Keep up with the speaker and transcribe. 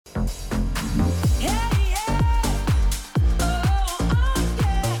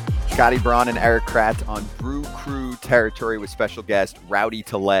Scotty Braun and Eric Kratz on Brew Crew Territory with special guest Rowdy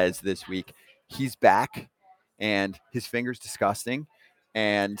Tellez this week. He's back, and his finger's disgusting,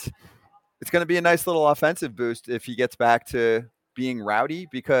 and it's going to be a nice little offensive boost if he gets back to being rowdy,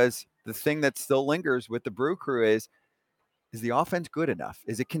 because the thing that still lingers with the Brew Crew is the offense good enough?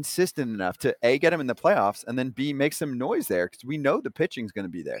 Is it consistent enough to, A, get him in the playoffs, and then, B, make some noise there? Because we know the pitching's going to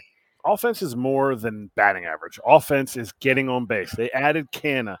be there. Offense is more than batting average. Offense is getting on base. They added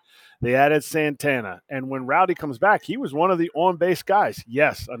Canna. They added Santana. And when Rowdy comes back, he was one of the on-base guys.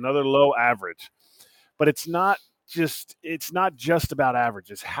 Yes, another low average. But it's not just about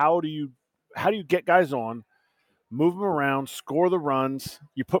averages. How do you get guys on, move them around, score the runs,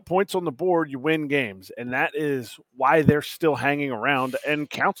 you put points on the board, you win games. And that is why they're still hanging around. And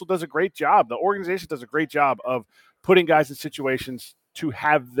Council does a great job. The organization does a great job of putting guys in situations to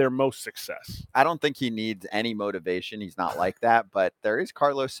have their most success. I don't think he needs any motivation. He's not like that, but there is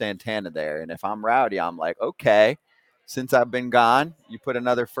Carlos Santana there. And if I'm Rowdy, I'm like, okay, since I've been gone, you put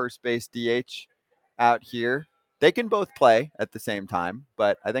another first base DH out here. They can both play at the same time,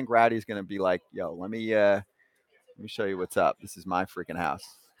 but I think Rowdy's going to be like, yo, let me show you what's up. This is my freaking house.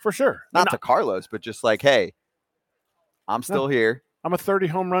 For sure. Not to Carlos, but just like, hey, I'm still here. I'm a 30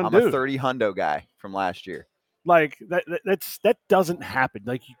 home run I'm dude. a 30 hundo guy from last year. Like that doesn't happen.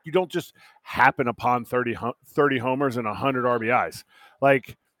 Like you don't just happen upon 30 homers and 100 RBIs.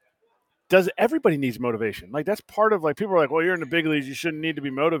 Like, does everybody needs motivation? Like, that's part of, like, people are like, well, you're in the big leagues, you shouldn't need to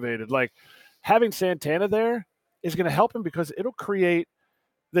be motivated. Like, having Santana there is going to help him because it'll create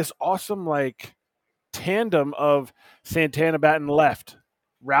this awesome, like, tandem of Santana batting left,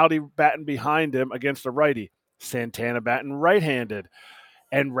 Rowdy batting behind him against a righty, Santana batting right-handed,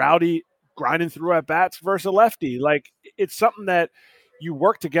 and Rowdy grinding through at bats versus a lefty. Like, it's something that you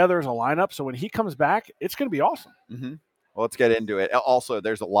work together as a lineup. So when he comes back, it's going to be awesome. Mm-hmm. Well, let's get into it. Also,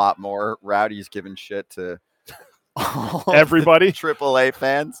 there's a lot more. Rowdy's giving shit to everybody, AAA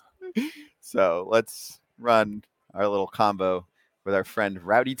fans. So let's run our little combo with our friend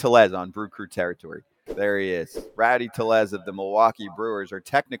Rowdy Tellez on Brew Crew Territory. There he is. Rowdy Tellez of the Milwaukee Brewers. Or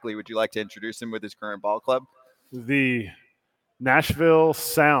technically, would you like to introduce him with his current ball club? The Nashville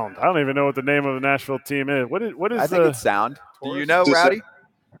Sound. I don't even know what the name of the Nashville team is. What is? I think it's Sound. Do you know, Rowdy?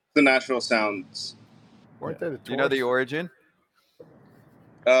 The Nashville Sounds. Do you know the origin?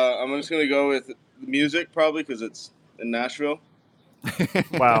 I'm just going to go with music, probably, because it's in Nashville.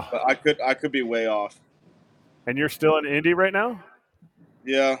 Wow. But I could be way off. And you're still in Indy right now?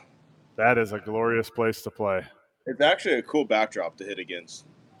 Yeah. That is a glorious place to play. It's actually a cool backdrop to hit against.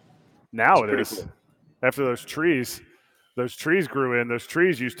 Now it is. Cool. After those trees grew in. Those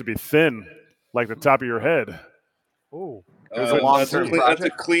trees used to be thin, like the top of your head. Oh, that's a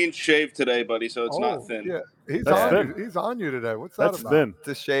clean shave today, buddy. So it's not thin. Yeah, he's on you today. What's that about? Thin. It's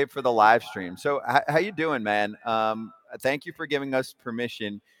a shave for the live stream. So how you doing, man? Thank you for giving us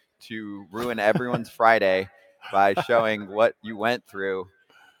permission to ruin everyone's Friday by showing what you went through.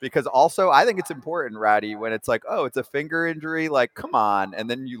 Because also, I think it's important, Rowdy, when it's like, oh, it's a finger injury, like, come on. And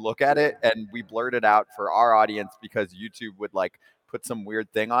then you look at it, and we blurred it out for our audience because YouTube would, like, put some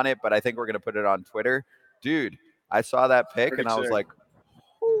weird thing on it. But I think we're going to put it on Twitter. Dude, I saw that pic, and I was like,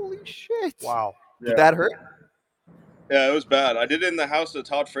 holy shit. Wow. Did that hurt? Yeah, it was bad. I did it in the house that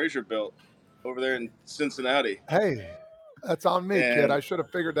Todd Frazier built over there in Cincinnati. Hey, that's on me, kid. I should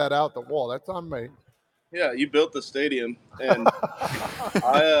have figured that out, the wall. That's on me. Yeah, you built the stadium, and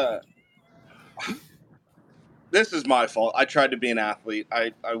this is my fault. I tried to be an athlete.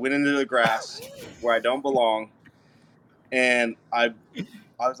 I went into the grass where I don't belong, and I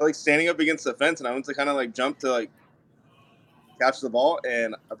was like standing up against the fence, and I went to kind of like jump to like catch the ball,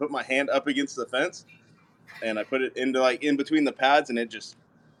 and I put my hand up against the fence, and I put it into like in between the pads, and it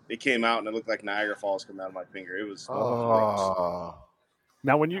came out, and it looked like Niagara Falls coming out of my finger. It was gross.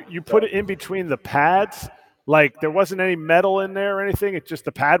 Now, when you put it in between the pads, like there wasn't any metal in there or anything. It just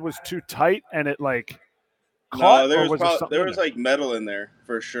the pad was too tight and it like caught. No, there was like metal in there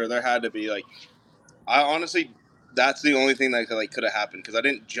for sure. There had to be like. I honestly, that's the only thing that could have happened because I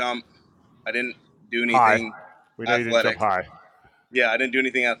didn't jump. I didn't do anything We know you didn't jump high. Yeah, I didn't do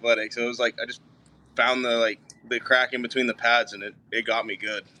anything athletic. So it was like I just found the crack in between the pads and it got me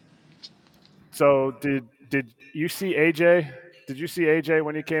good. So did you see AJ? Did you see AJ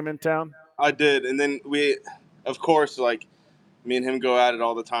when he came in town? I did, and then we, of course, like me and him go at it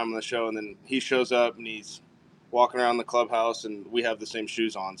all the time on the show, and then he shows up and he's walking around the clubhouse, and we have the same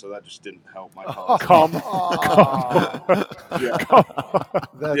shoes on, so that just didn't help my cause. Come. Yeah.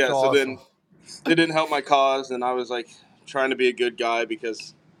 That's awesome. So then it didn't help my cause, and I was like trying to be a good guy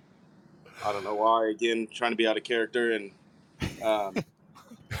because I don't know why. Again, trying to be out of character, and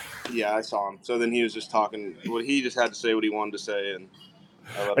Yeah, I saw him. So then he was just talking. Well, he just had to say what he wanted to say, and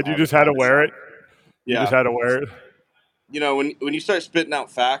I let him And you have just had to his wear time. it. You just Yeah, had to wear it. you know, when you start spitting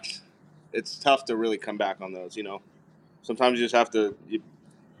out facts, it's tough to really come back on those. You know, sometimes you just have to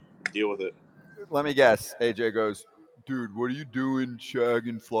deal with it. Let me guess. AJ goes, dude, what are you doing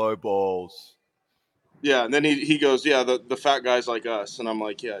shagging fly balls? Yeah, and then he goes, yeah, the fat guys like us, and I'm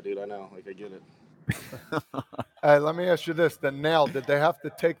like, yeah, dude, I know, like I get it. Hey, let me ask you this: the nail. Did they have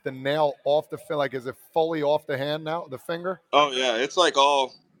to take the nail off the finger? Like, is it fully off the hand now? The finger? Oh yeah, it's like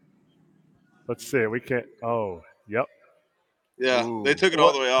all. Let's see. We can't. Oh, yep. Yeah, they Ooh. took it all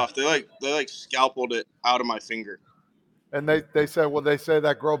What? the way off. They scalpeled it out of my finger. And they said, will they say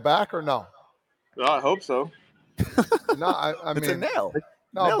that grow back or no? Well, I hope so. No, I It's a mean, nail.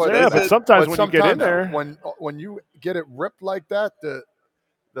 no, Nails but grow Yeah, but back. sometimes but when you get in sometimes there, when you get it ripped like that, the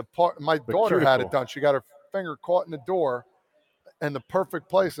part my the daughter had it cuticle. done. She got her finger caught in the door in the perfect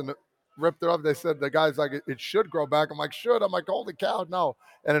place and it ripped it off. They said the guy's like it should grow back. I'm like should. I'm like holy cow, no.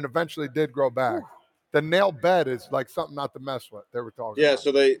 And it eventually did grow back. The nail bed is like something not to mess with. They were talking Yeah, about.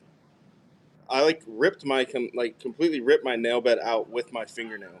 so I like ripped my completely ripped my nail bed out with my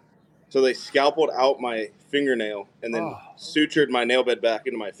fingernail. So they scalpeled out my fingernail and then Oh. sutured my nail bed back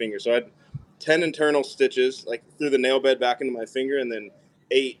into my finger. So I had 10 internal stitches like through the nail bed back into my finger, and then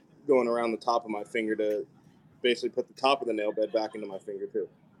 8 going around the top of my finger to basically put the top of the nail bed back into my finger too.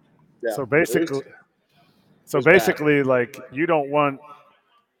 Yeah, So it was, basically, it was bad. like you don't want,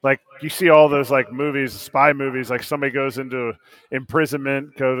 like you see all those like movies, spy movies, like somebody goes into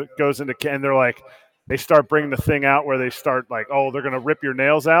imprisonment, goes into, and they're like, they start bringing the thing out where they start like, oh, they're gonna rip your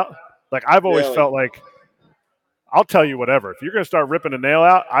nails out. Like I've Yeah, always felt like, I'll tell you whatever. If you're gonna start ripping a nail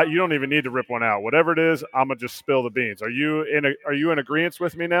out, you don't even need to rip one out. Whatever it is, I'm gonna just spill the beans. Are you in agreement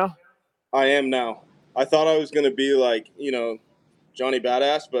with me now? I am now. I thought I was gonna be like Johnny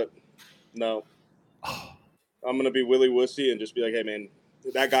Badass, but no. I'm gonna be Willie Wussy and just be like, hey man,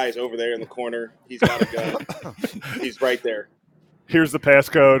 that guy's over there in the corner. He's got a gun. He's right there. Here's the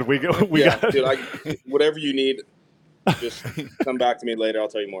passcode. We Yeah, got. dude. Whatever you need, just come back to me later. I'll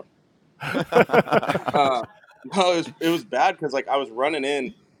tell you more. No, it was bad because like I was running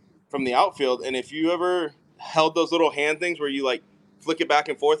in from the outfield, and if you ever held those little hand things where you like flick it back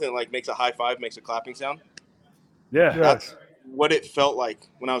and forth and it like makes a high five, makes a clapping sound. Yeah. That's Yes. what it felt like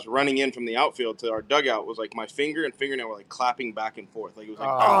when I was running in from the outfield to our dugout. Was like my finger and fingernail were like clapping back and forth, like it was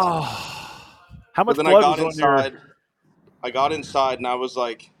like bouncing. Oh. How So much then blood was on your? I got inside, and I was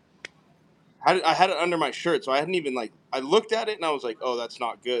like, I had it under my shirt, so I hadn't even like. I looked at it, and I was like, oh, that's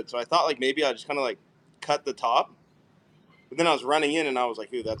not good. So I thought like maybe I just kind of like cut the top, but then I was running in, and I was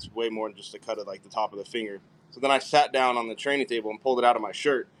like, ooh, that's way more than just a cut of like the top of the finger. So then I sat down on the training table and pulled it out of my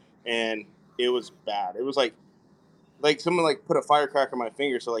shirt, and it was bad. It was like someone like put a firecracker in my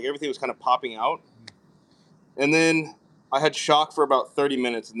finger, so like everything was kind of popping out. And then I had shock for about 30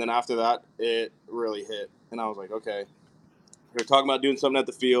 minutes, and then after that, it really hit. And I was like, okay. We were talking about doing something at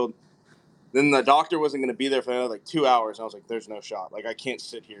the field. Then the doctor wasn't going to be there for another like 2 hours. And I was like, there's no shot. Like, I can't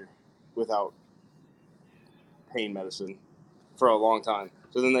sit here without pain medicine for a long time.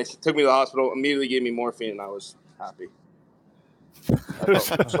 So then they took me to the hospital, immediately gave me morphine, and I was happy. I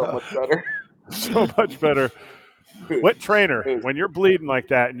felt so much better. So much better. What trainer, when you're bleeding like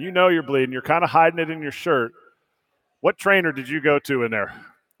that and you know you're bleeding, you're kind of hiding it in your shirt, what trainer did you go to in there?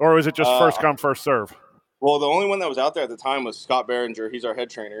 Or was it just first Uh, come, first serve? well, the only one that was out there at the time was Scott Behringer. He's our head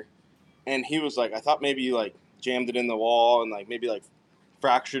trainer. And he was like, I thought maybe you like jammed it in the wall and like maybe like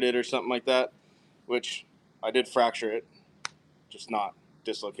fractured it or something like that, which I did fracture it, just not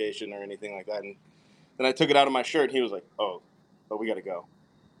dislocation or anything like that. And then I took it out of my shirt and he was like, oh, we got to go.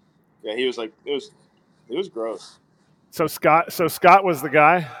 Yeah, he was like, it was gross. So Scott was the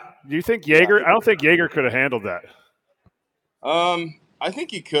guy. Do you think Yeah. Jaeger? I don't think Jaeger could have handled that. I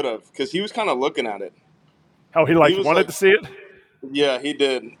think he could have because he was kind of looking at it. Oh, he He like was wanted like, to see it. yeah, he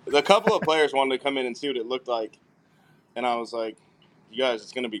did. A couple of players wanted to come in and see what it looked like. And I was like, you guys,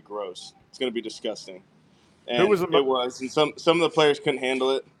 it's going to be gross. It's going to be disgusting. Who And was the? it was. And some of the players couldn't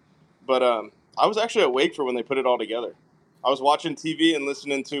handle it. But I was actually awake for when they put it all together. I was watching TV and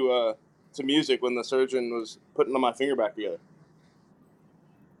listening to music when the surgeon was putting my finger back together.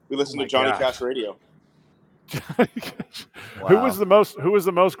 We listened to Johnny Cash radio. Who was the most? Who was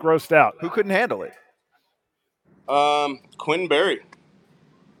the most grossed out? Who couldn't handle it? Quinn Berry.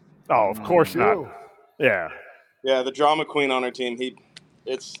 Oh, of course not. You. Yeah. Yeah, the drama queen on our team.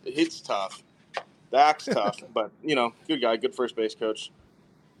 It's tough. The act's tough, but good guy, good first base coach.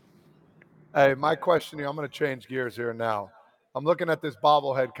 Hey, my question here, I'm going to change gears here now. I'm looking at this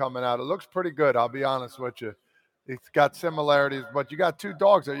bobblehead coming out. It looks pretty good, I'll be honest with you. It's got similarities, but you got 2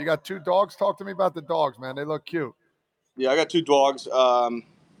 dogs there. You got 2 dogs. Talk to me about the dogs, man. They look cute. Yeah, I got 2 dogs.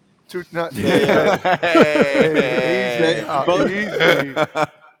 Two, no, They, easy, both, easy.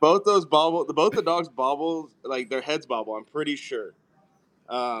 both those bobble. Both the dogs bobble, like their heads bobble. I'm pretty sure.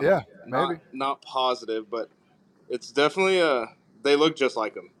 Yeah, maybe. Not positive, but it's definitely they look just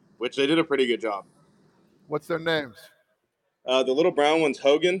like them, which they did a pretty good job. What's their names? The little brown one's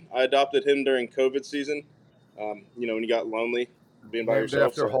Hogan. I adopted him during COVID season. When you got lonely being by Named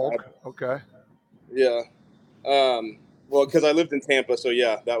yourself. after Hulk. Okay. Yeah. Well, because I lived in Tampa, so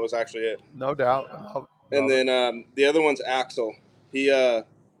yeah, that was actually it. No doubt. And then the other one's Axel. He's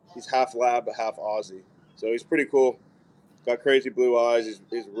half lab but half Aussie, so he's pretty cool. Got crazy blue eyes.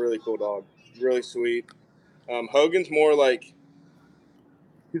 He's a really cool dog. Really sweet. Hogan's more like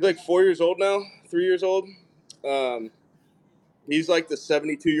he's like 4 years old now, 3 years old. He's like the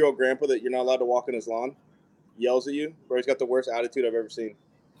 72-year-old grandpa that you're not allowed to walk on his lawn. Yells at you, bro. He's got the worst attitude I've ever seen.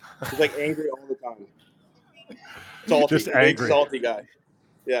 He's like angry all the time. Salty, Just big angry. salty guy.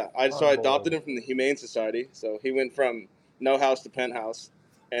 Yeah, I adopted him from the Humane Society. So he went from no house to penthouse,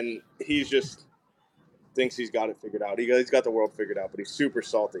 and he's just thinks he's got it figured out. He's got the world figured out, but he's super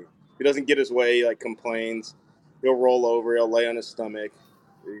salty. He doesn't get his way. He like complains. He'll roll over. He'll lay on his stomach.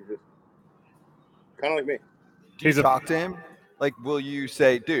 He's just kind of like me. Do you talk to him? Like, will you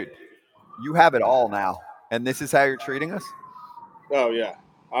say, dude, you have it all now, and this is how you're treating us? Oh yeah,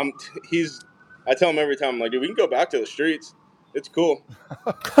 I tell him every time, I'm like, dude, we can go back to the streets. It's cool.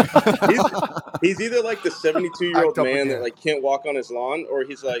 he's either like the 72-year-old man that like can't walk on his lawn, or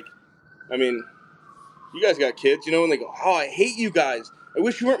he's like, I mean, you guys got kids, and they go, oh, I hate you guys. I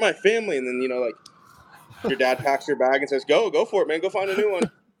wish you weren't my family. And then, like, your dad packs your bag and says, go for it, man. Go find a new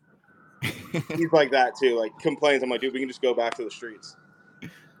one. He's like that too. Like complains. I'm like, dude, we can just go back to the streets.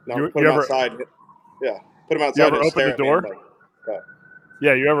 No, put him outside. Yeah, put him outside. You ever open the door?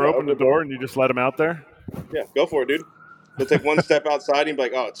 Yeah, you ever open the door and you just let him out there? Yeah, go for it, dude. He'll take one step outside and be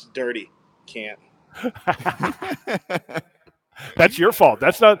like, oh, it's dirty. Can't. That's your fault.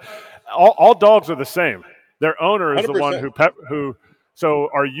 That's not all dogs are the same. Their owner is 100%. The one who. So,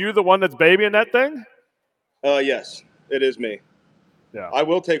 are you the one that's babying that thing? Yes, it is me. Yeah, I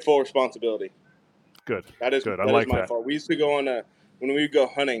will take full responsibility. Good. That is good. That is my fault. We used to go on when we would go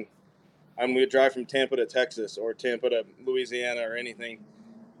hunting. We would drive from Tampa to Texas or Tampa to Louisiana or anything.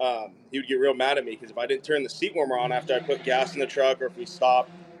 He would get real mad at me because if I didn't turn the seat warmer on after I put gas in the truck or if we stopped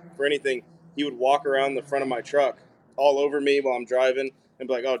for anything, he would walk around the front of my truck all over me while I'm driving and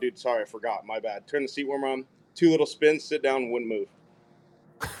be like, oh, dude, sorry, I forgot. My bad. Turn the seat warmer on. 2 little spins, sit down, wouldn't move.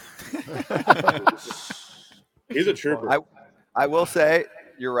 He's a trooper. I will say,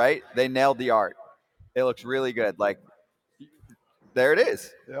 you're right. They nailed the art. It looks really good. Like, there it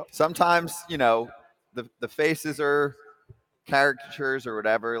is. Yep. Sometimes, the faces are caricatures or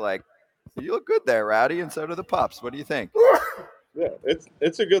whatever. Like, you look good there, Rowdy, and so do the pups. What do you think? Yeah,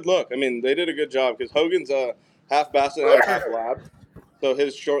 it's a good look. I mean, they did a good job because Hogan's half basset and half lab, so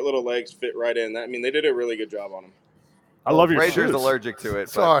his short little legs fit right in. They did a really good job on him. I love your Fraser's shoes. allergic to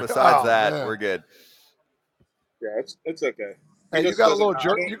it, but besides that, we're good. Yeah, it's okay. Hey, you got a little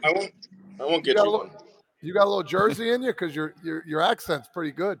jersey. I won't get you one. You got a little Jersey in you because your accent's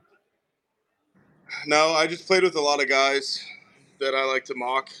pretty good. No, I just played with a lot of guys that I like to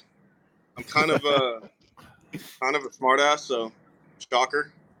mock. I'm kind of a smartass, so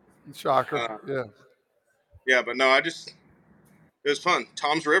shocker. Yeah. Yeah, but no, it was fun.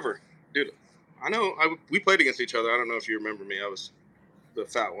 Tom's River, dude. I know we played against each other. I don't know if you remember me. I was the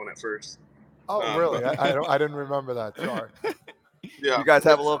fat one at first. Oh, really? I didn't remember that. Sorry. Yeah. You guys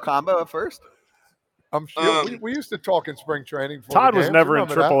have a little combo at first? I'm sure we used to talk in spring training. Todd was never in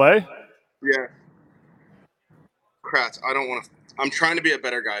AAA. Yeah. Kratz, I don't want to. I'm trying to be a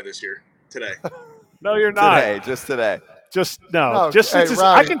better guy this year. Today. No, you're not. Just today. Just since his,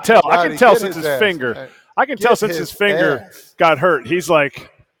 Rowdy, I can tell since his ass. finger. Hey, I can tell since his finger got hurt. He's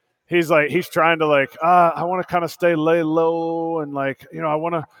trying to I want to kind of lay low and I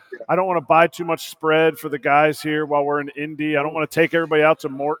don't want to buy too much spread for the guys here while we're in Indy. I don't want to take everybody out to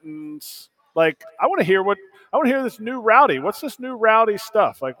Morton's. I want to hear this new Rowdy. What's this new Rowdy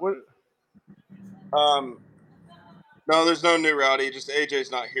stuff? What? No, there's no new Rowdy. Just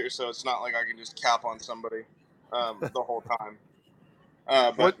AJ's not here, so it's not like I can just cap on somebody the whole time.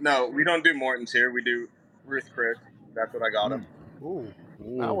 But no, we don't do Morton's here. We do Ruth Chris. That's what I got him. Ooh.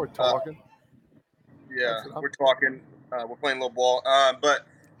 Now we're talking. Yeah, we're talking. We're playing a little ball. But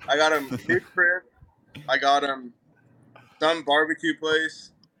I got him Ruth Chris. I got him some barbecue place.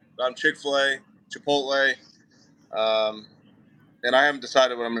 Chick-fil-A, Chipotle. And I haven't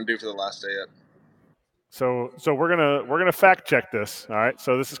decided what I'm going to do for the last day yet. So we're gonna fact check this. All right.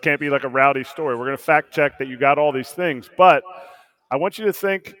 So this can't be like a rowdy story. We're gonna fact check that you got all these things, but I want you to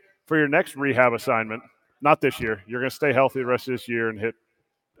think for your next rehab assignment. Not this year. You're gonna stay healthy the rest of this year and hit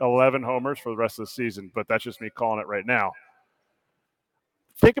 11 homers for the rest of the season. But that's just me calling it right now.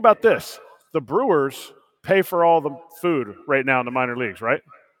 Think about this: the Brewers pay for all the food right now in the minor leagues, right?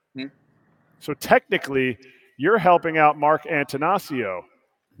 Hmm. So technically, you're helping out Mark Antanasio.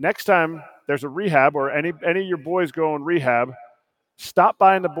 Next time there's a rehab or any of your boys go in rehab, stop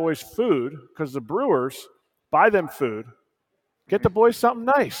buying the boys food because the Brewers buy them food. Get the boys something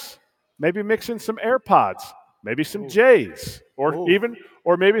nice. Maybe mix in some AirPods, maybe some J's, or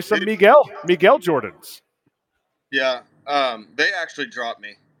maybe some Miguel Jordans. Yeah, they actually dropped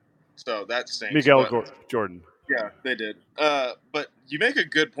me, so that stinks. Miguel But Jordan. yeah, they did. But you make a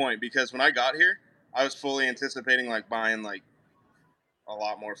good point because when I got here, I was fully anticipating like buying like a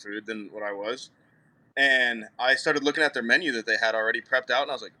lot more food than what I was, and I started looking at their menu that they had already prepped out,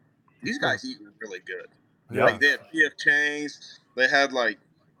 and I was like, these guys eat really good. Yeah. Like they had P.F. Chang's, they had like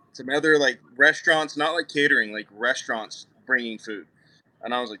some other like restaurants, not like catering, like restaurants bringing food,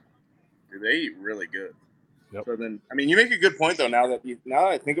 and I was like, dude, they eat really good. Yep. So then, I mean, you make a good point though. Now that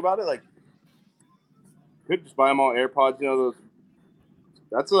I think about it, like, could just buy them all AirPods. You know, those.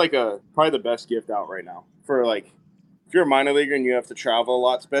 That's like probably the best gift out right now for like if you're a minor leaguer and you have to travel a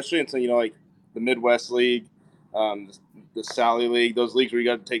lot, especially into like the Midwest League, the Sally League, those leagues where you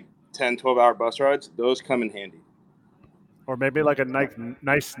got to take 10, 12-hour bus rides. Those come in handy. Or maybe like a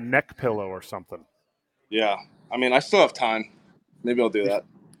nice neck pillow or something. Yeah, I mean, I still have time. Maybe I'll do that.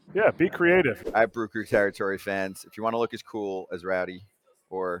 Yeah, be creative. I have Brew Crew Territory fans. If you want to look as cool as Rowdy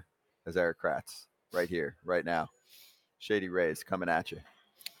or as Eric Kratz, right here, right now, Shady Rays coming at you.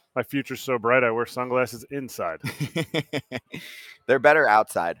 My future's so bright, I wear sunglasses inside. They're better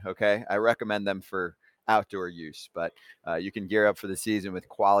outside, okay? I recommend them for outdoor use, but you can gear up for the season with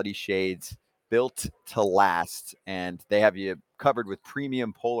quality shades built to last, and they have you covered with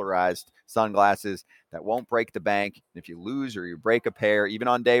premium polarized sunglasses that won't break the bank. And if you lose or you break a pair, even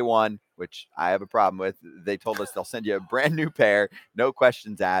on day one, which I have a problem with, they told us they'll send you a brand new pair, no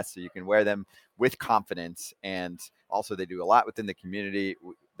questions asked, so you can wear them with confidence. And also, they do a lot within the community.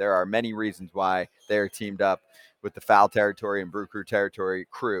 There are many reasons why they are teamed up with the Foul Territory and Brew Crew Territory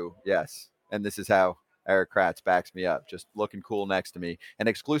crew. Yes. And this is how Eric Kratz backs me up, just looking cool next to me. And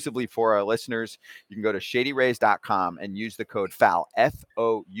exclusively for our listeners, you can go to shadyrays.com and use the code FOUL,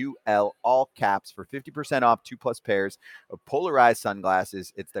 FOUL, all caps, for 50% off 2+ pairs of polarized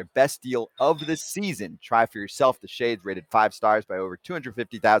sunglasses. It's their best deal of the season. Try for yourself the shades rated 5 stars by over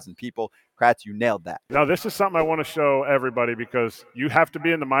 250,000 people. Kratz, you nailed that. Now, this is something I want to show everybody because you have to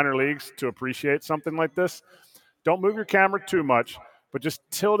be in the minor leagues to appreciate something like this. Don't move your camera too much, but just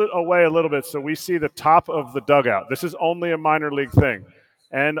tilt it away a little bit so we see the top of the dugout. This is only a minor league thing.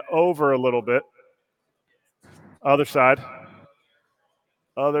 And over a little bit. Other side.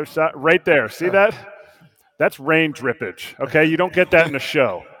 Other side. Right there. See that? That's rain drippage. Okay, you don't get that in a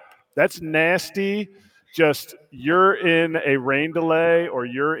show. That's nasty. Just you're in a rain delay or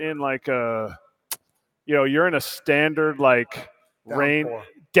you're in like you're in a standard like rain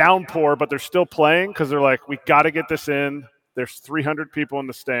downpour, but they're still playing because they're like, we got to get this in. There's 300 people in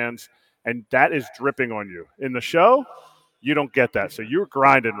the stands, and that is dripping on you. In the show, you don't get that. So you're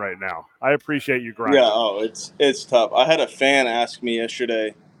grinding right now. I appreciate you grinding. Yeah, it's tough. I had a fan ask me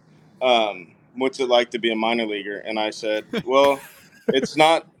yesterday, what's it like to be a minor leaguer? And I said, well, it's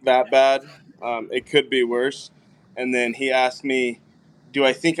not that bad. It could be worse. And then he asked me, do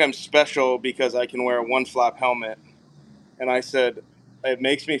I think I'm special because I can wear a one flap helmet? And I said, it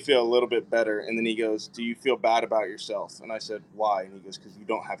makes me feel a little bit better. And then he goes, do you feel bad about yourself? And I said, why? And he goes, because you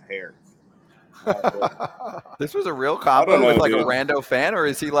don't have hair. This was a real combo know, with like dude. a rando fan, or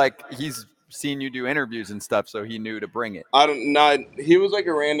is he like he's seen you do interviews and stuff, so he knew to bring it? I don't know. He was like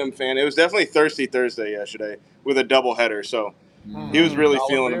a random fan. It was definitely Thirsty Thursday yesterday with a doubleheader. So he was really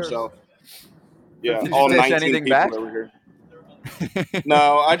feeling himself. Yeah, Did you all dish 19 anything people back? that were here.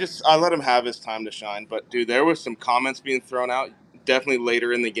 No, I let him have his time to shine. But dude, there was some comments being thrown out definitely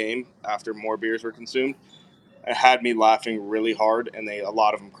later in the game after more beers were consumed. It had me laughing really hard, and a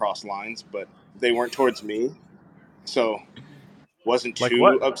lot of them crossed lines, but they weren't towards me, so wasn't Like too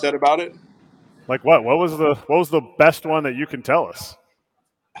what? upset about it. Like what? What was the best one that you can tell us?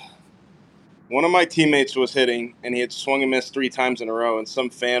 One of my teammates was hitting, and he had swung and missed 3 times in a row, and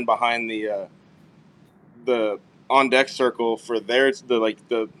some fan behind the on deck circle for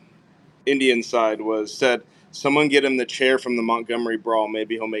the Indian side said, someone get him the chair from the Montgomery brawl.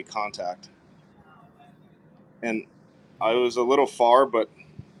 Maybe he'll make contact. And I was a little far, but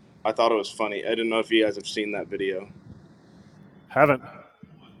I thought it was funny. I didn't know if you guys have seen that video. Haven't.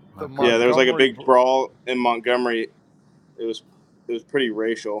 Yeah, there was like a Montgomery big brawl in Montgomery. It was pretty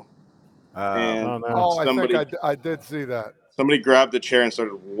racial. And Oh, no. Oh, I think somebody I did see that. somebody grabbed the chair and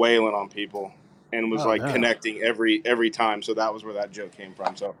started wailing on people and was Oh, like no. connecting every time. So that was where that joke came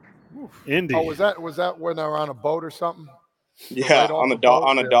from. So Indy. Oh, was that when they were on a boat or something? yeah, right off on the the dock. boat?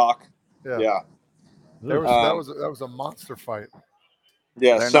 On a Yeah. dock. Yeah. Yeah. There was that was a monster fight.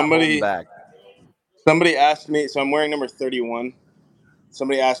 Yeah. They're not holding back. Somebody asked me. So I'm wearing number 31.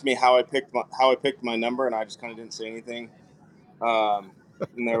 Somebody asked me how I picked my number, and I just kind of didn't say anything.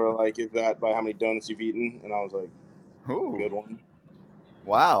 And they were like, "Is that by how many donuts you've eaten?" And I was like, Ooh, "Good one,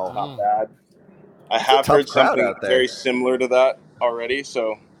 wow. not bad." I It's a have tough heard crowd something out there. very similar to that already.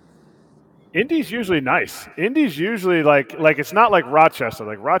 So Indy's usually nice. Indy's usually like it's not like Rochester.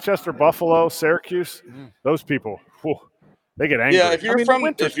 Like Rochester, Buffalo, Syracuse, those people, whew, they get angry. yeah, if you're the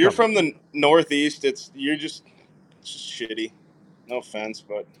winter's from coming. the Northeast, you're just shitty. No offense,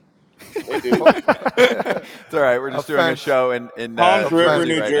 but they do. It's all right. We're just doing a Offense. show in Palms River, offense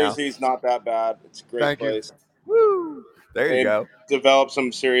New right Jersey is not that bad. It's a great Thank you. place. now. Woo! There you They go. develop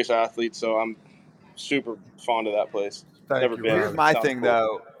some serious athletes, so I'm super fond of that place. Thank Never you, been. Here's Ronnie. my Sounds thing cool.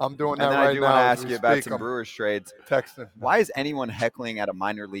 though, I'm doing and that then right I do now. want to as ask we you about speak. some I'm Brewers trades. texting. Why is anyone heckling at a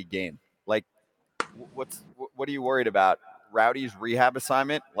minor league game? Like, what are you worried about? Rowdy's rehab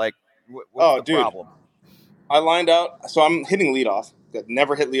assignment? Like, what's Oh, the dude. problem? I lined out, so I'm hitting leadoff. I've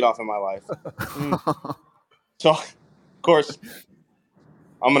never hit leadoff in my life. So, of course,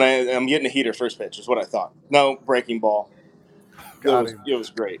 I'm getting a heater first pitch is what I thought. No, breaking ball. Got him. It was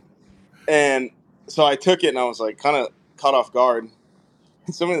great. And so I took it and I was like kind of caught off guard.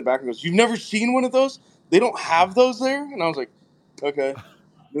 And somebody in the back goes, "You've never seen one of those? They don't have those there?" And I was like, "Okay."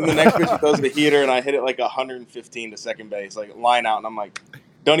 Then the next pitch he throws the heater and I hit it like 115 to second base, like line out, and I'm like,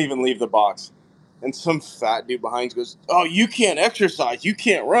 "Don't even leave the box." And some fat dude behind goes, "Oh, you can't exercise, you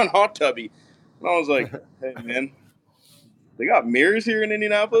can't run, hot tubby." And I was like, "Hey man, they got mirrors here in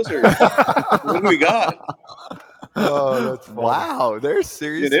Indianapolis, or what do we got?" Oh, that's funny. Wow, there's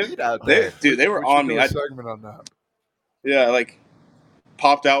serious Dude, heat out there. they were We should on do me. a segment on that. Yeah, like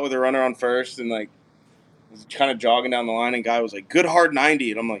popped out with a runner on first and like was kind of jogging down the line, and guy was like, "Good hard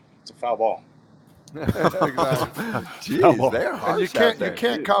 90," and I'm like, "It's a foul ball." Exactly. Jeez, they're And harsh out there. you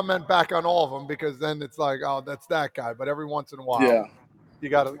can't comment back on all of them because then it's like, oh, that's that guy. But every once in a while, Yeah, you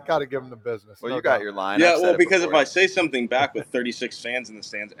gotta give them the business. Well, no you got doubt. your line. yeah. I've said Well, it because if before. I say something back with 36 fans in the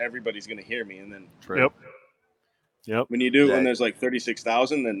stands, everybody's gonna hear me, and then True. Yep. when you do it Yeah. when there's like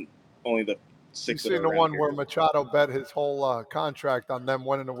 36,000, then only the You six. seen the one where Machado bet his whole contract on them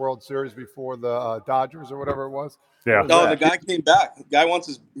winning the World Series before the Dodgers or whatever it was? Yeah. was Oh, that? the guy came back. The guy wants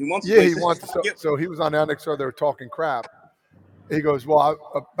He play wants. So he was on NXR. They were talking crap. He goes,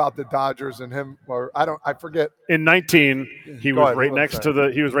 well, about the Dodgers and him, or I forget. In 19, he Go was ahead, right what I'm next saying.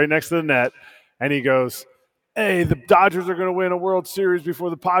 to the net, and he goes, "Hey, the Dodgers are going to win a World Series before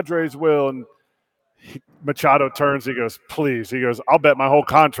the Padres will." And Machado turns, he goes, "Please," he goes, "I'll bet my whole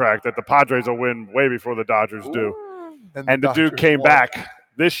contract that the Padres will win way before the Dodgers do." And the dude Dodgers came won. back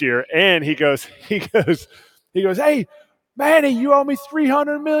this year, and he goes, "Hey, Manny, you owe me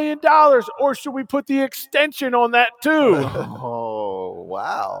 $300 million, or should we put the extension on that too?" It Oh,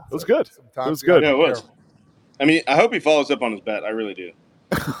 wow. was good. Sometimes It was you gotta good. Yeah, be it was. careful. I mean, I hope he follows up on his bet. I really do.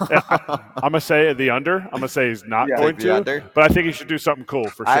 I'm gonna say the under. I'm gonna say he's not Yeah. going Take the to, under? but I think he should do something cool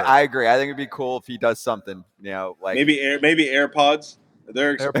for sure. I agree. I think it'd be cool if he does something, like Maybe AirPods.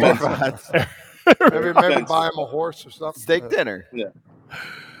 They're expensive. Maybe buy him a horse or something. steak dinner. Yeah.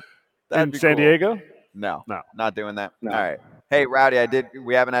 That'd in be San cool. Diego. No, No. not doing that. No. All right. Hey, Rowdy,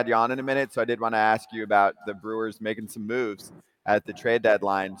 we haven't had you on in a minute, so I did want to ask you about the Brewers making some moves at the trade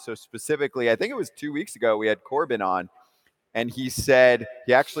deadline. So specifically, I think it was 2 weeks ago, we had Corbin on, and he said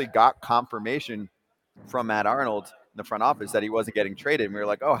he actually got confirmation from Matt Arnold in the front office that he wasn't getting traded. And we were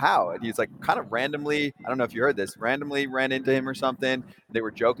like, oh, how? And he's like, kind of randomly, I don't know if you heard this, randomly ran into him or something. They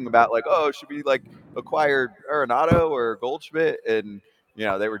were joking about like, oh, should we like acquire Arenado or Goldschmidt? And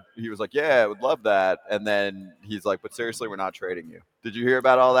he was like, yeah, I would love that. And then he's like, but seriously, we're not trading you. Did you hear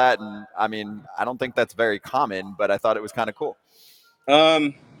about all that? And I mean, I don't think that's very common, but I thought it was kind of cool.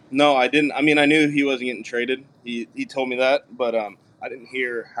 No, I didn't. I mean, I knew he wasn't getting traded. He told me that, but I didn't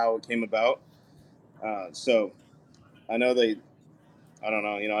hear how it came about. So I know I don't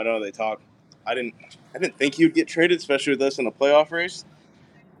know. I know they talk. I didn't think he would get traded, especially with us in a playoff race.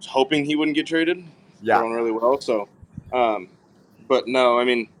 I was hoping he wouldn't get traded. Yeah. Going really well. So, but no, I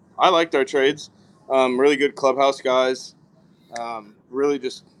mean, I liked our trades. Really good clubhouse guys. Really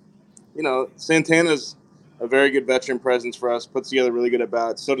just, Santana's a very good veteran presence for us. Puts together really good at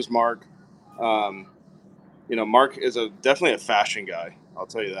bats. So does Mark. Mark is definitely a fashion guy. I'll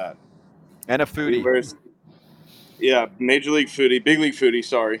tell you that. And a He foodie. wears, Major League Foodie, Big League Foodie.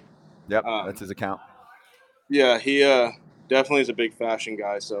 Sorry. Yep, that's his account. Yeah, he definitely is a big fashion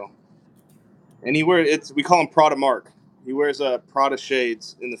guy. So, and we call him Prada Mark. He wears Prada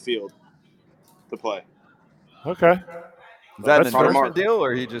shades in the field to play. Okay. Is that an That's fair. endorsement deal,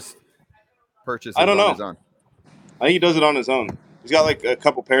 or he just I purchases don't on know. his own? I think he does it on his own. He's got like a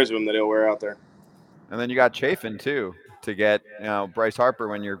couple pairs of them that he'll wear out there. And then you got Chafin too to get Bryce Harper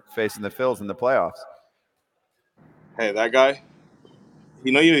when you're facing the Phils in the playoffs. Hey, that guy.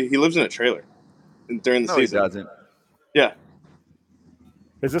 He lives in a trailer during the No, season. he doesn't. Yeah.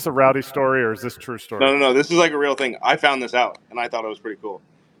 Is this a Rowdy story or is this true story? No. This is like a real thing. I found this out and I thought it was pretty cool.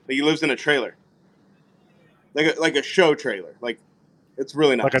 But he lives in a trailer, like a show trailer. Like it's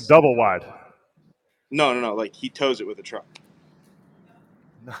really nice. Like a double wide. No. Like he tows it with a truck.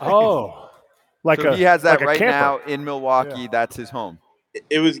 Oh. So he has that like a right camper. now in Milwaukee. Yeah. That's his home.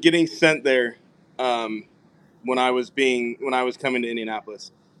 It was getting sent there when I was coming to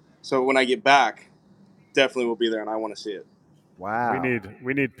Indianapolis. So when I get back, definitely will be there, and I want to see it. Wow.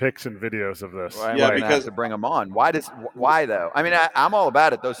 We need pics and videos of this. Well, Yeah, we're gonna have to bring him on. Why though? I mean, I'm all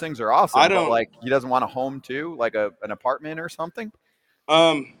about it. Those things are awesome. But like, he doesn't want a home too, like an apartment or something.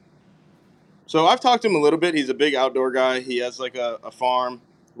 So I've talked to him a little bit. He's a big outdoor guy. He has like a farm,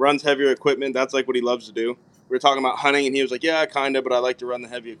 runs heavier equipment. That's like what he loves to do. We were talking about hunting, and he was like, "Yeah, kind of, but I like to run the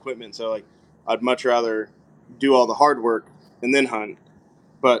heavy equipment. So like, I'd much rather do all the hard work and then hunt."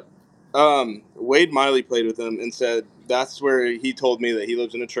 But Wade Miley played with him and said that's where he told me that he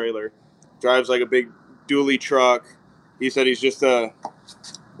lives in a trailer, drives like a big dually truck. He said he's just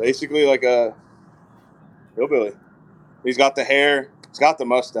basically like a hillbilly. He's got the hair. He's got the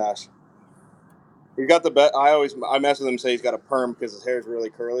mustache. He's got the best. I mess with him and say he's got a perm because his hair is really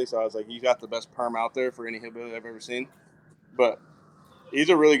curly. So I was like, he's got the best perm out there for any hillbilly I've ever seen. But he's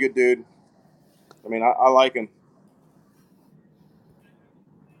a really good dude. I mean, I like him.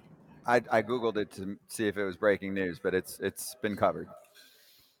 I googled it to see if it was breaking news, but it's been covered.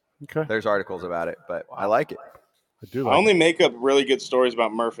 Okay. There's articles about it, but I like it. I do like I only make up really good stories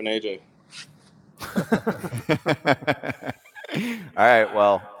about Murph and AJ. All right.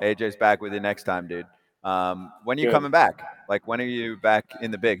 Well, AJ's back with you next time, dude. When are you Good. coming back? Like, when are you back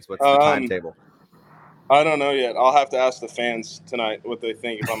in the bigs? What's the timetable? I don't know yet. I'll have to ask the fans tonight what they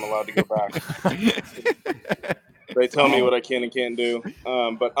think if I'm allowed to go back. They tell me what I can and can't do,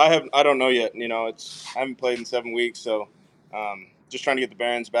 but I don't know yet. I haven't played in 7 weeks, so just trying to get the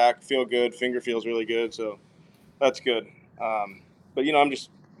bearings back. Feel good. Finger feels really good, so that's good. But I'm just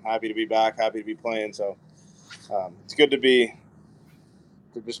happy to be back. Happy to be playing. So it's good to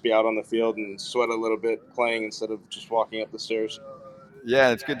just be out on the field and sweat a little bit playing instead of just walking up the stairs.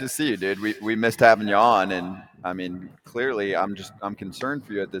 Yeah, it's good to see you, dude. We missed having you on, and I mean, clearly, I'm concerned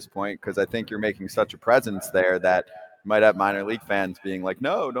for you at this point because I think you're making such a presence there that you might have minor league fans being like,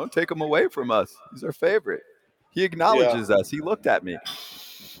 "No, don't take him away from us. He's our favorite. He acknowledges us. He looked at me."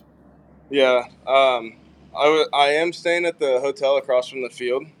 Yeah, I am staying at the hotel across from the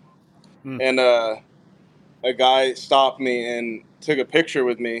field, and a guy stopped me and took a picture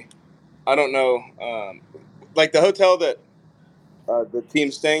with me. I don't know, like the hotel that the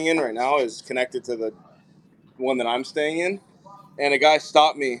team's staying in right now is connected to the one that I'm staying in, and a guy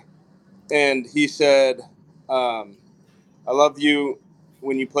stopped me, and he said, "I love you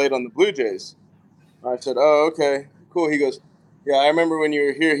when you played on the Blue Jays." I said, "Oh, okay, cool." He goes, "Yeah, I remember when you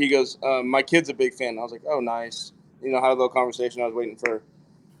were here." He goes, "My kid's a big fan." I was like, "Oh, nice." Had a little conversation. I was waiting for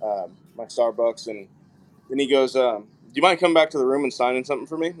my Starbucks, and then he goes, "Do you mind coming back to the room and signing something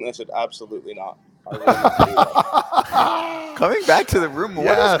for me?" And I said, "Absolutely not." I will not do that. Coming back to the room,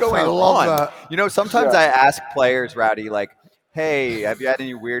 what is going I love on? that. Sometimes I ask players, Rowdy, like, "Hey, have you had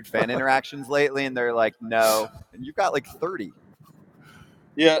any weird fan interactions lately?" And they're like, "No." And you've got like 30.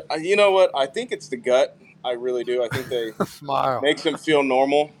 Yeah, you know what? I think it's the gut. I really do. I think they Smile. makes them feel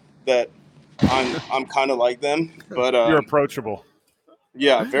normal that I'm kind of like them. But You're approachable.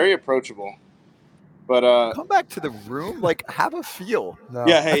 Yeah, very approachable. But come back to the room, like have a feel. No.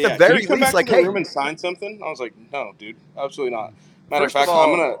 yeah, hey, At the yeah. very Can you come least, back like, to the hey. room and sign something? I was like, no, dude, absolutely not. Matter of First of fact,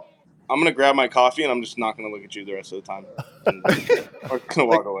 all- I'm gonna grab my coffee and I'm just not gonna look at you the rest of the time. Or gonna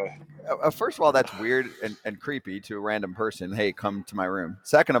walk away. First of all, that's weird and creepy to a random person. Hey, come to my room.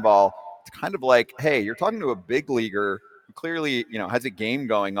 Second of all, it's kind of like, hey, you're talking to a big leaguer who clearly, has a game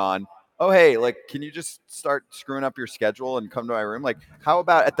going on. Oh, hey, like, can you just start screwing up your schedule and come to my room? Like, how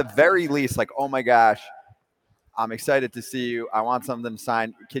about at the very least, like, oh my gosh, I'm excited to see you. I want something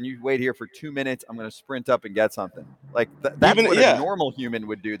signed. Can you wait here for 2 minutes? I'm going to sprint up and get something. Like that's Even what a yeah, normal human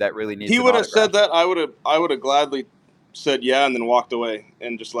would do that really needs he an would have autograph. said that. I would have gladly said yeah, and then walked away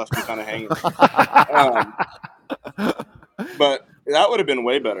and just left him kind of hanging. But that would have been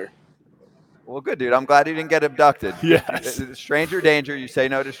way better. Well, good, dude. I'm glad you didn't get abducted. Yes. Stranger danger. You say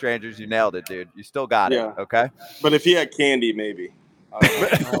no to strangers. You nailed it, dude. You still got Yeah. it. Okay. But if he had candy, maybe. I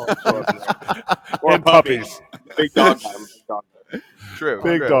don't know. Or And puppies. Big dog got him. Big dog. True.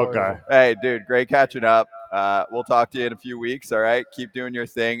 Big true. dog guy. Hey, dude. Great catching up. We'll talk to you in a few weeks. All right. Keep doing your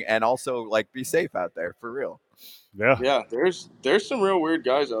thing, and also like be safe out there for real. Yeah. Yeah, there's some real weird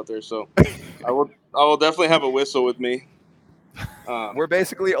guys out there. So I will definitely have a whistle with me. We're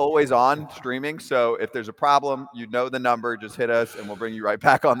basically always on streaming, so if there's a problem, you know the number, just hit us and we'll bring you right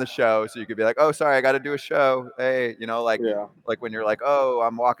back on the show. So you could be like, "Oh, sorry, I got to do a show." Hey, like Yeah. like when you're like, "Oh,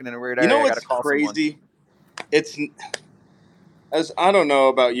 I'm walking in a weird You area, know I got to what's call someone." crazy? It's as I don't know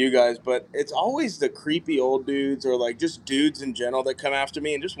about you guys, but it's always the creepy old dudes or like just dudes in general that come after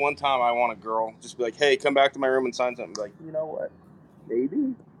me. And just one time, I want a girl, just be like, "Hey, come back to my room and sign something." Be like, you know what?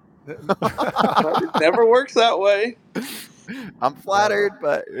 Maybe. But it never works that way. I'm flattered,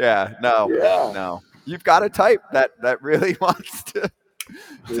 but yeah, no. Yeah. You've got a type that really wants to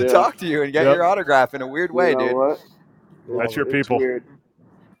Yeah. talk to you and get Yep. your autograph in a weird way, You know dude. what? That's your It's people. weird.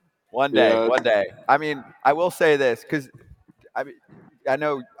 One day, Yeah. one day. I mean, I will say this because I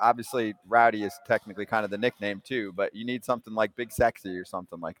know obviously Rowdy is technically kind of the nickname too, but you need something like Big Sexy or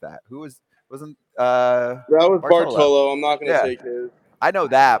something like that. Wasn't That was Bartolo? Bartolo. I'm not going to Yeah. take his. I know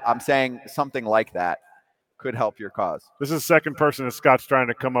that. I'm saying something like that could help your cause. This is the second person that Scott's trying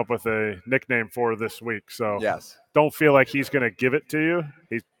to come up with a nickname for this week. So Yes. don't feel like he's going to give it to you.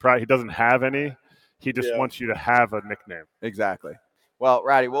 He doesn't have any. He just Yeah. wants you to have a nickname. Exactly. Well,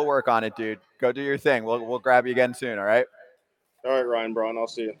 Rowdy, we'll work on it, dude. Go do your thing. We'll grab you again soon, all right? All right, Ryan Braun. I'll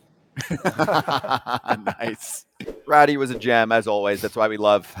see you. Nice. Rowdy was a gem, as always. That's why we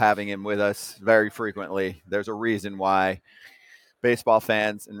love having him with us very frequently. There's a reason why baseball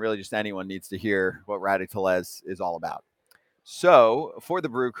fans and really just anyone needs to hear what Rowdy Tellez is all about. So, for the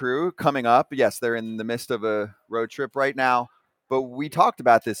Brew Crew coming up, yes, they're in the midst of a road trip right now, but we talked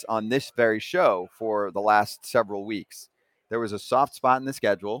about this on this very show for the last several weeks. There was a soft spot in the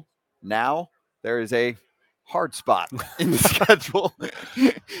schedule. Now there is a hard spot in the schedule.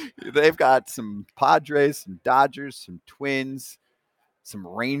 They've got some Padres, some Dodgers, some Twins, some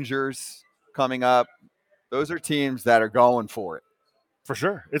Rangers coming up. Those are teams that are going for it. For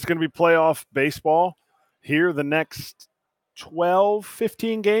sure. It's going to be playoff baseball here the next 12,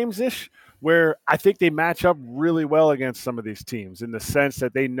 15 games-ish, where I think they match up really well against some of these teams in the sense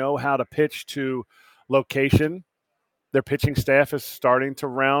that they know how to pitch to location. Their pitching staff is starting to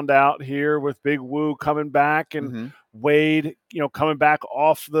round out here with Big Woo coming back and Wade, coming back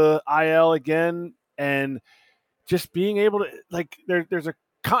off the IL again, and just being able to there's a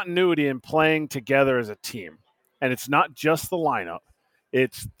continuity in playing together as a team. And it's not just the lineup.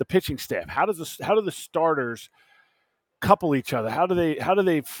 It's the pitching staff. How do the starters couple each other? How do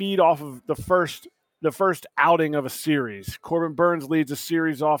they feed off of the first outing of a series? Corbin Burns leads a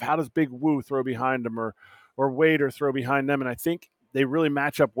series off. How does Big Woo throw behind him or Wader throw behind them? And I think they really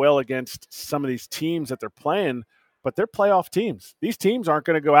match up well against some of these teams that they're playing, but they're playoff teams. These teams aren't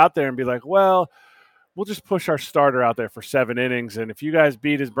going to go out there and be like, well, we'll just push our starter out there for 7 innings, and if you guys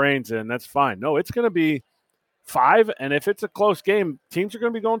beat his brains in, that's fine. No, it's going to be 5, and if it's a close game, teams are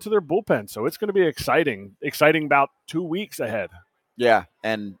going to be going to their bullpen, so it's going to be exciting about 2 weeks ahead. Yeah,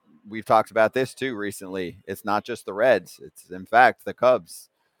 and we've talked about this too recently. It's not just the Reds. It's, in fact, the Cubs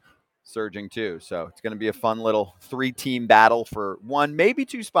surging too. So it's going to be a fun little 3-team battle for 1, maybe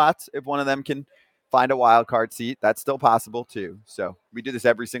 2 spots if one of them can find a wild card seat. That's still possible too. So we do this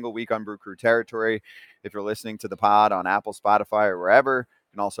every single week on Brew Crew Territory. If you're listening to the pod on Apple, Spotify, or wherever,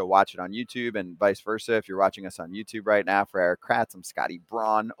 you can also watch it on YouTube and vice versa. If you're watching us on YouTube right now, for Eric Kratz, I'm Scotty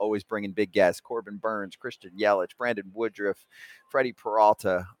Braun, always bringing big guests, Corbin Burns, Christian Yelich, Brandon Woodruff, Freddie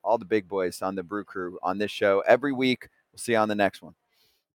Peralta, all the big boys on the Brew Crew on this show every week. We'll see you on the next one.